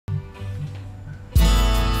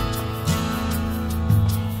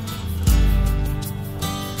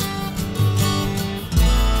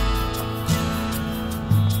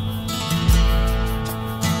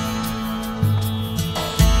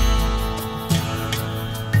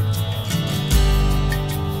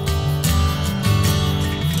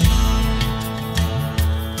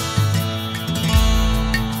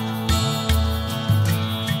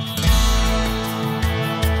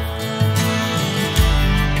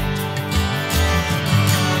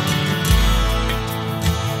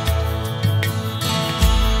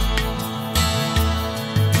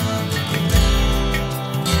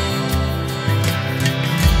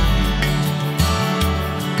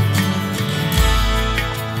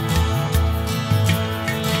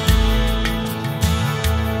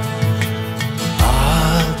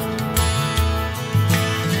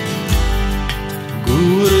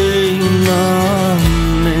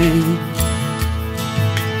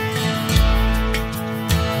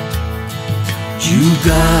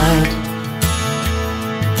Jugat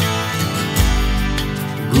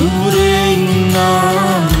Guring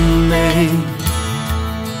Ame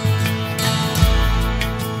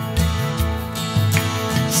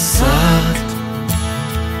Sat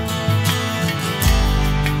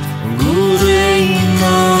Guring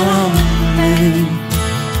Ame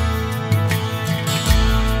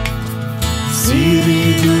Siri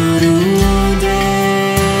Guru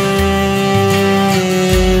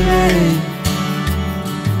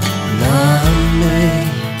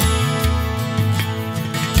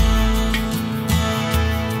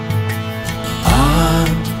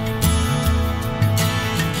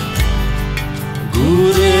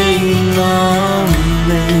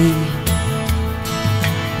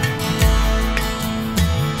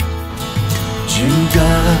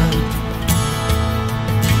Jugat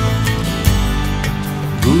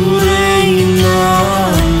Guring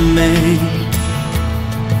Ame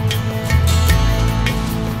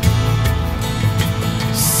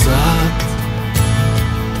Sat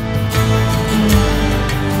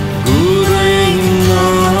Guring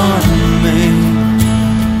Ame.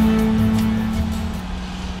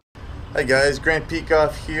 Hi guys, Grant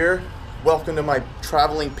Pecoff here. Welcome to my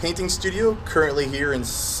traveling painting studio, currently here in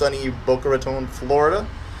sunny Boca Raton, Florida.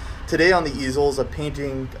 Today on the easel is a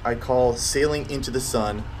painting I call Sailing into the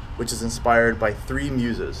Sun, which is inspired by three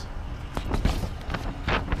muses.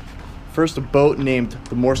 First, a boat named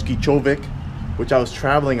the Morski Čovjek, which I was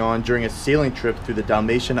traveling on during a sailing trip through the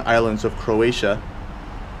Dalmatian Islands of Croatia.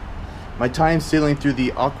 My time sailing through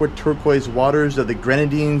the aqua-turquiose waters of the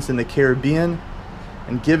Grenadines in the Caribbean,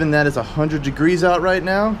 and given that it's 100 degrees out right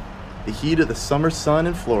now, the heat of the summer sun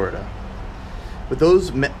in Florida. With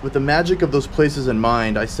the magic of those places in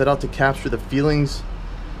mind, I set out to capture the feelings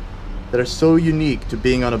that are so unique to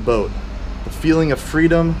being on a boat. The feeling of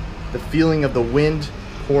freedom, the feeling of the wind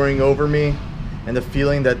pouring over me, and the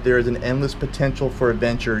feeling that there is an endless potential for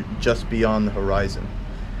adventure just beyond the horizon.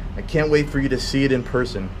 I can't wait for you to see it in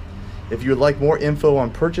person. If you would like more info on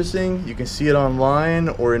purchasing, you can see it online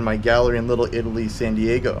or in my gallery in Little Italy, San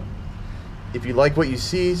Diego. If you like what you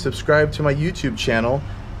see, subscribe to my YouTube channel,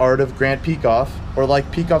 Art of Grant Pecoff, or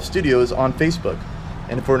like Pecoff Studios on Facebook.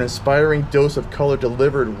 And for an inspiring dose of color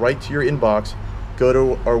delivered right to your inbox, go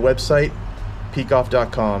to our website,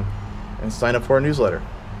 pecoff.com, and sign up for our newsletter.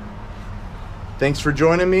 Thanks for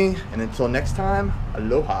joining me, and until next time,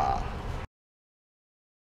 aloha.